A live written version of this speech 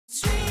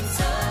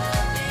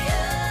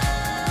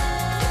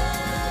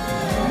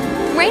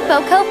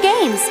Rainbow Cove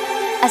Games,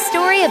 a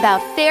story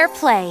about fair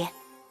play.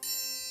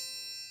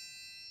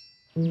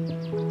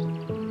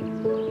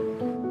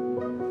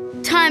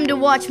 Time to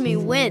watch me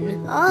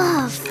win.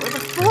 Oh, for the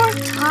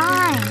fourth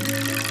time.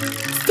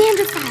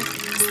 Standard 5,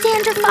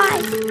 standard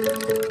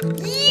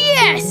 5.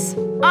 Yes!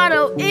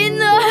 Otto in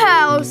the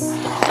house.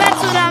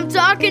 That's what I'm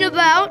talking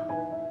about.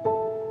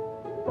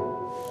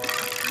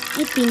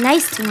 It'd be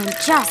nice to win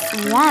just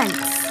once.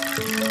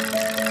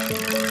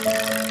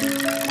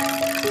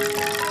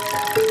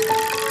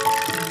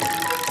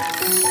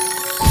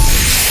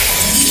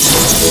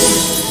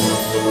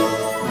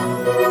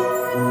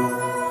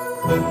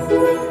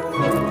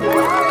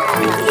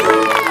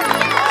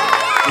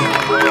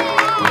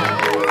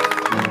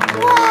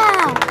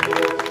 Wow!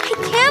 I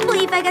can't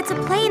believe I got to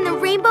play in the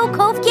Rainbow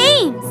Cove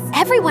Games.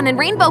 Everyone in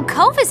Rainbow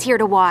Cove is here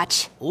to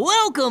watch.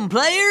 Welcome,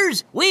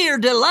 players! We are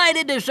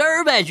delighted to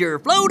serve as your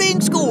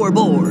floating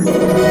scoreboard.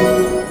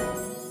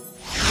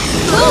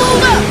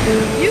 Hold up!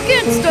 You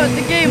can't start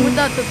the game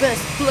without the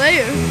best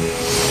player.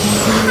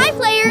 Hi,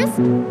 players.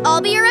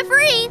 I'll be your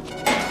referee.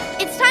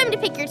 It's time to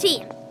pick your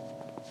team.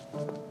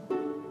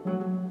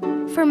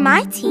 For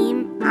my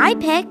team, I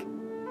pick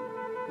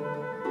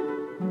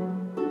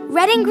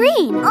red and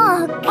green.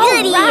 Oh,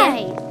 goody! All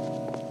right.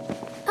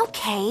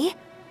 Okay,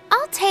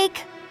 I'll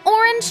take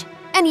orange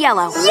and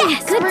yellow.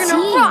 Yes, good we're team.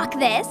 gonna rock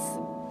this.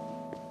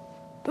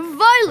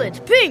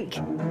 Violet, pink.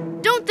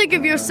 Don't think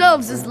of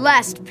yourselves as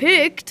last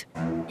picked.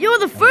 You're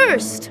the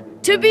first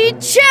to be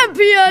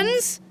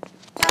champions.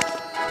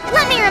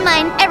 Let me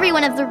remind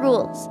everyone of the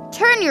rules.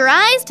 Turn your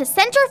eyes to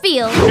center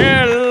field.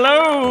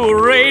 Hello,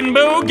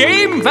 Rainbow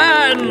Game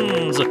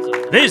fans!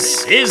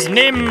 This is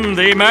Nim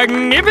the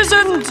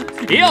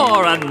Magnificent,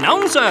 your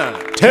announcer.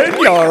 Turn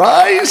your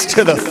eyes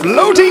to the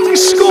floating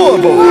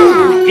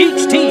scoreboard.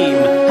 Each team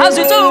has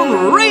its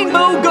own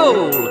rainbow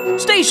goal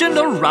stationed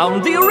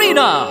around the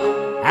arena.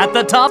 At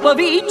the top of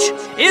each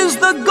is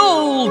the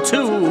goal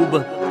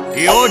tube.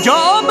 Your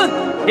job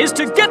is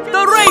to get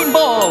the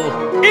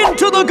rainbow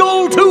into the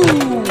goal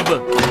tube.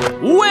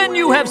 When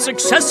you have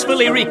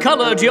successfully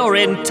recolored your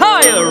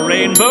entire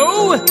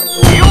rainbow,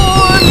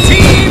 your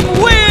team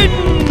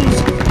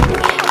wins!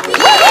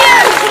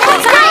 Yes!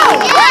 Let's go!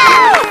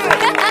 Wow,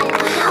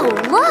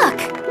 look!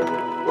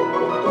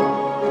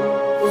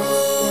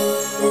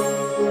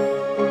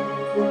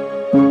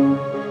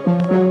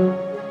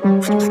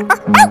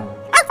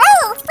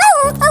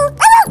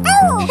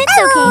 It's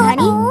okay,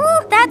 honey.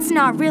 That's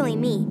not really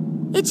me.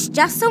 It's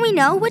just so we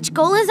know which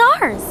goal is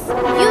ours.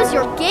 Use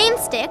your game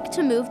stick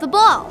to move the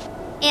ball.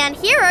 And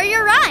here are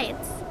your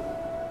rides.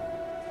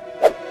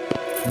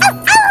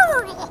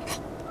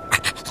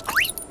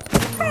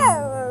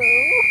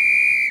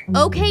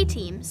 Okay,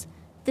 teams.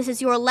 This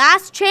is your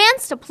last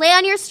chance to play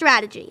on your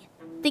strategy.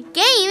 The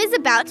game is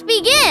about to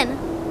begin.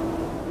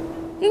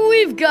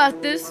 We've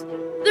got this.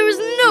 There is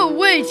no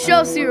way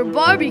Chelsea or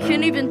Barbie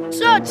can even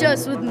touch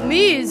us with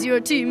me as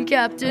your team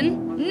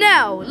captain.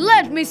 Now,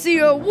 let me see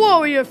your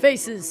warrior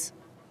faces.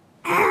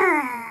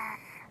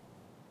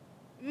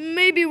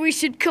 Maybe we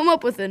should come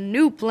up with a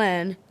new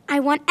plan. I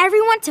want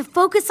everyone to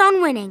focus on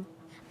winning.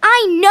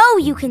 I know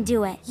you can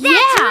do it.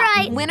 That's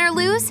right. Win or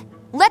lose,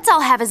 let's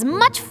all have as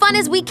much fun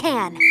as we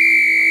can.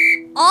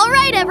 All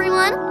right,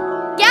 everyone.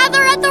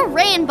 Gather at the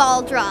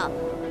rainbow drop.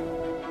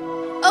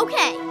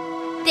 Okay,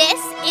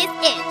 this is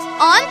it.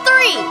 On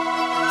 3,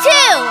 2,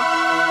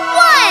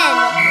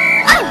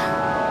 1.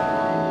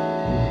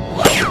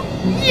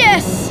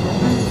 Yes!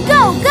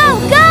 Go, go,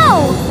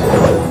 go!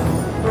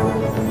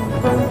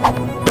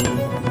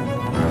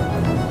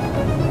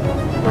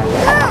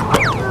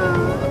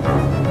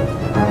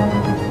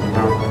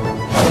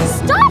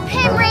 Stop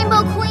him,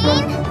 Rainbow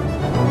Queen!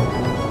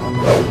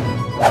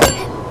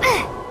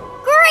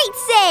 Great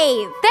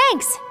save!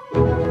 Thanks.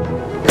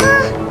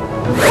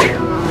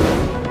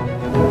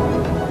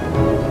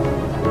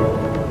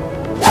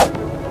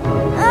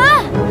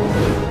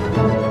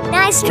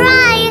 Nice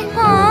try!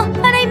 Aw,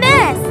 but I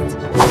missed!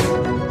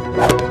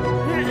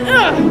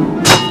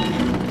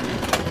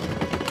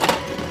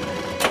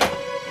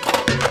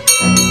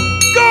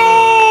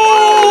 Goal!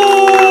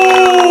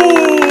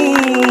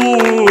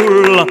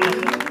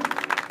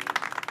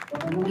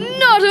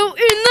 Notto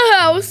in the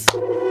house!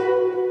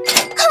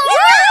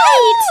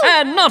 Right!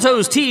 And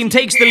Notto's team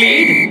takes the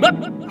lead.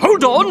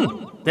 Hold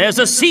on! There's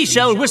a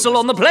seashell whistle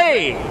on the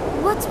play.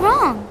 What's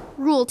wrong?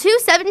 Rule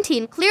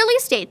 217 clearly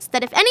states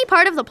that if any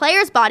part of the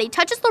player's body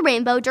touches the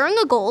rainbow during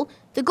a goal,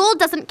 the goal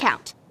doesn't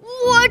count.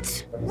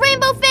 What?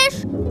 Rainbow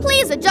Fish,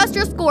 please adjust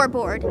your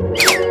scoreboard.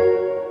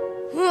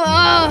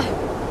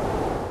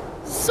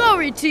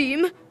 Sorry,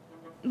 team.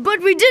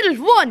 But we did it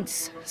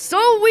once, so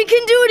we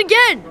can do it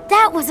again.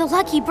 That was a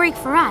lucky break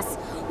for us.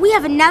 We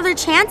have another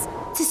chance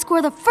to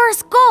score the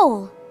first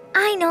goal.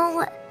 I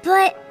know,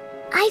 but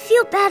I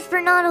feel bad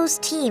for Notto's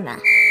team.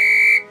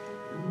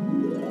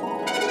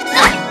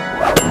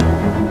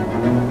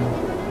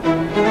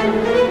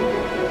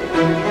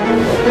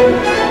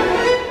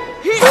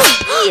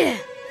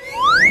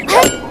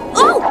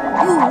 Oh!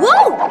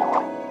 Whoa!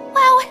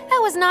 Wow,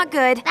 that was not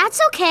good. That's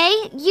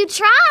okay. You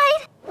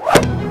tried.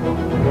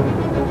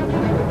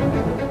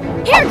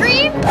 Here,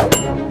 Green!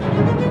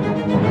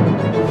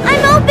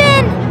 I'm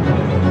open!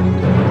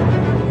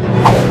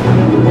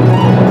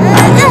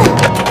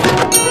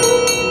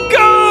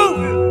 Go!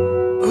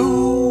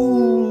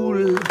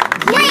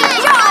 Great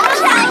job,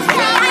 Chelsea!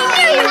 I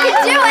knew you could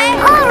do it!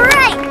 All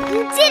right,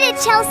 you did it,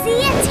 Chelsea.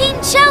 Team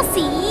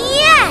Chelsea,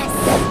 yes!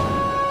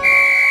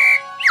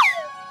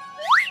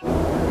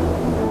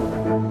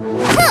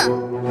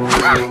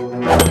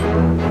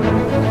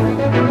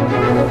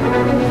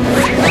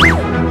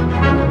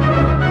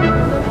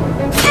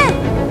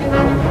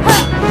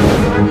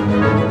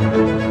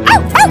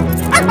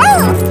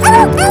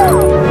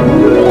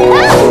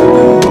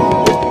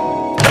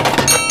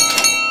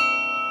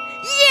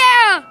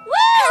 Yeah!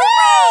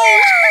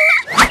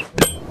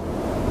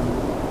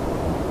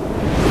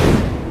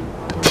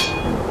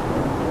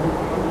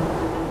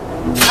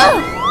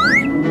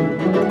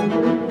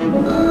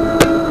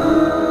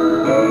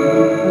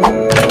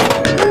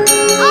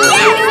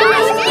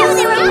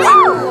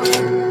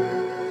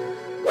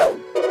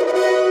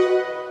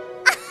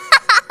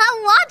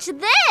 Watch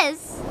this!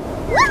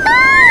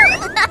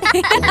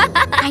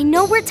 I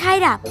know we're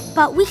tied up,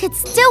 but we could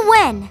still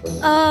win.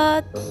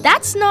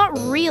 That's not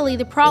really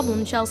the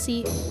problem,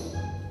 Chelsea.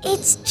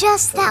 It's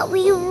just that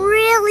we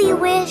really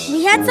wish.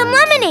 We had some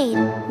lemonade.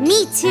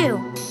 Me too.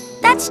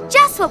 That's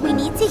just what we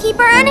need to keep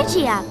our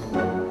energy up.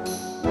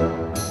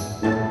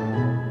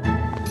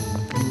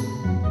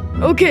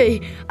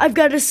 Okay, I've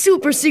got a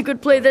super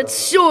secret play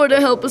that's sure to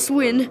help us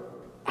win.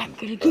 I'm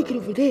gonna kick it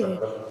over there,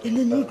 and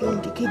then you're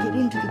going to kick it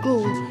into the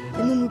goal,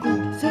 and then we're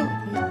going to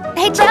celebrate.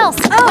 Hey, Chels,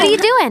 what are you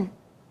doing?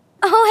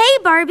 Oh, hey,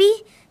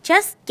 Barbie.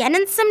 Just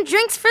getting some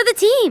drinks for the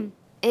team.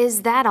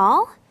 Is that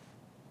all?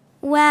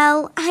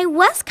 Well, I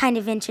was kind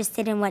of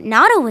interested in what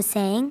Notto was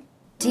saying.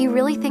 Do you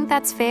really think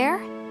that's fair?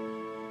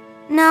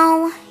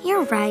 No,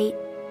 you're right.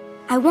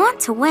 I want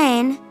to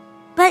win,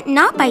 but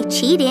not by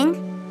cheating.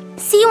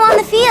 See you on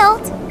the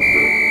field.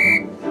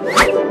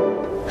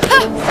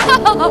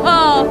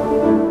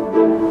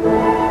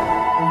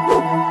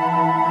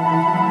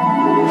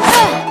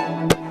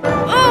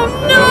 Oh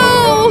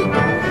no!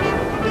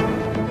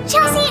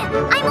 Chelsea,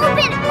 I'm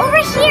open.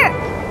 Over here.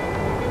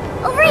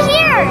 Over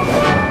here.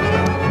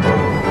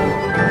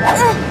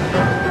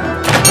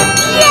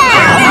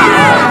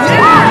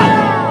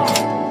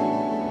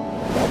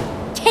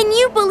 Can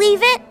you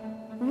believe it?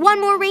 One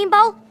more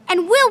rainbow,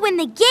 and we'll win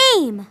the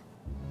game.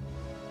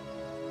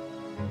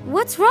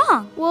 What's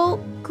wrong? Well,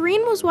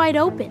 Green was wide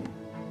open.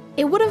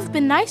 It would have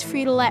been nice for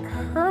you to let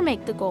her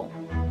make the goal.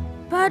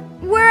 But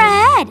we're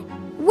ahead.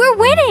 We're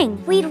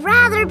winning. We'd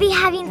rather be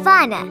having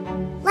fun.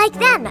 Like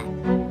them.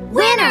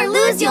 Win or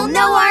lose, you'll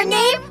know our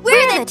name.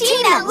 We're the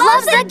team that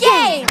loves the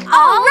game.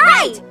 All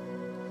right.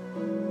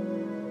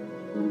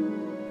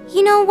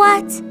 You know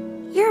what?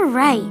 You're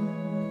right.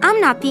 I'm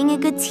not being a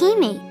good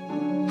teammate.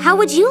 How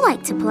would you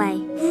like to play?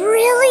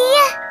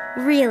 Really?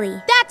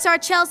 Really. That's our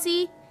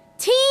Chelsea.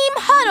 Team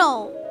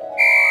Huddle.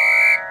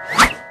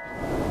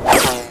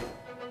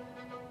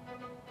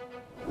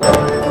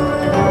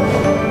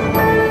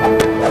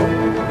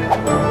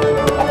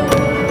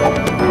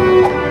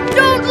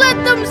 Don't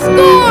let them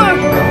score!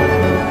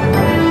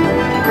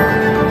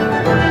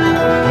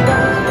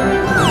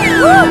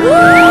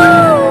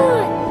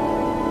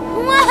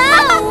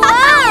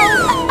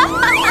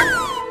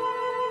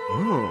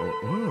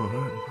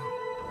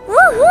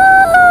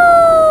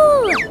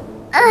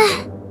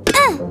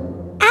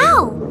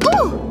 Ow!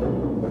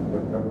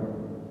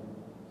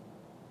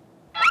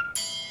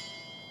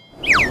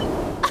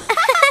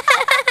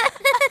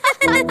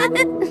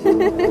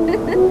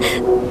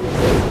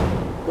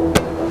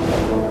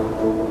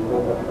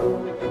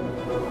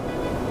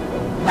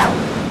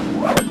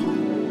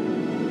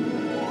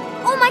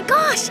 Oh my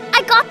gosh,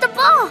 I got the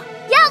ball.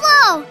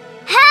 Yellow!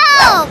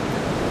 Help!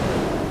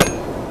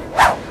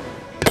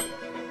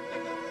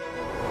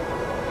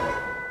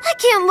 I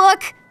can't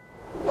look.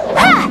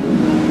 Ah!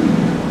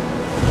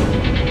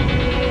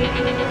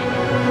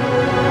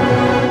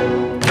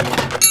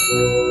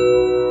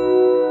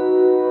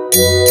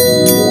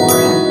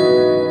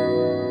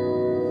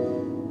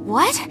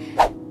 What?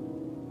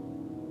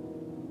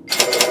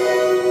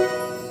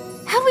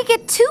 How'd we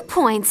get 2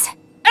 points?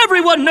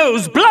 Everyone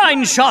knows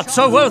blind shots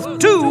are worth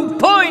 2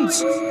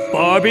 points.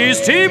 Barbie's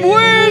team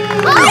wins!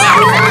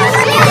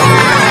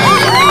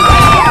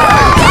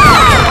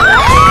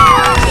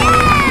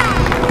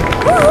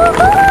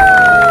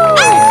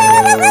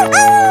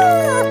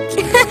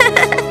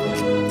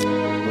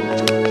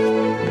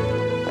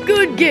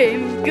 Good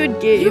game, good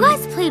game. You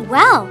guys played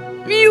well.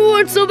 You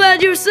weren't so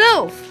bad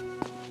yourself.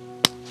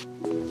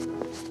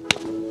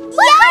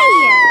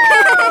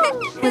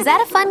 Was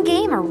that a fun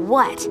game or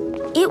what?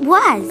 It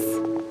was.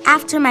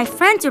 After my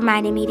friends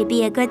reminded me to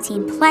be a good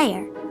team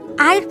player,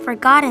 I'd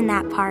forgotten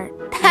that part.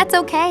 That's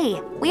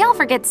okay. We all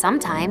forget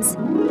sometimes.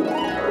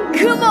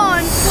 Come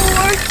on,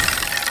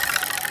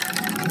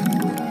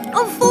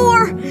 4. A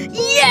 4!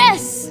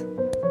 Yes!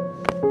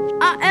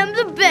 I am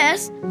the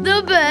best,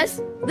 the best,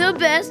 the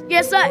best.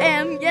 Yes, I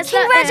am. Yes,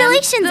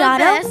 Congratulations, I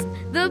am. Otto.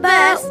 The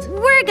best. But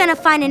we're gonna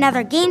find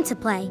another game to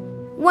play.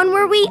 One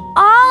where we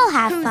all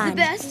have Who's fun. the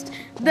best?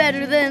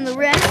 Better than the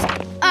rest.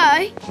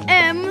 I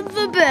am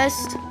the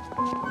best.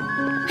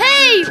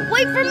 Hey,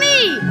 wait for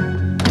me!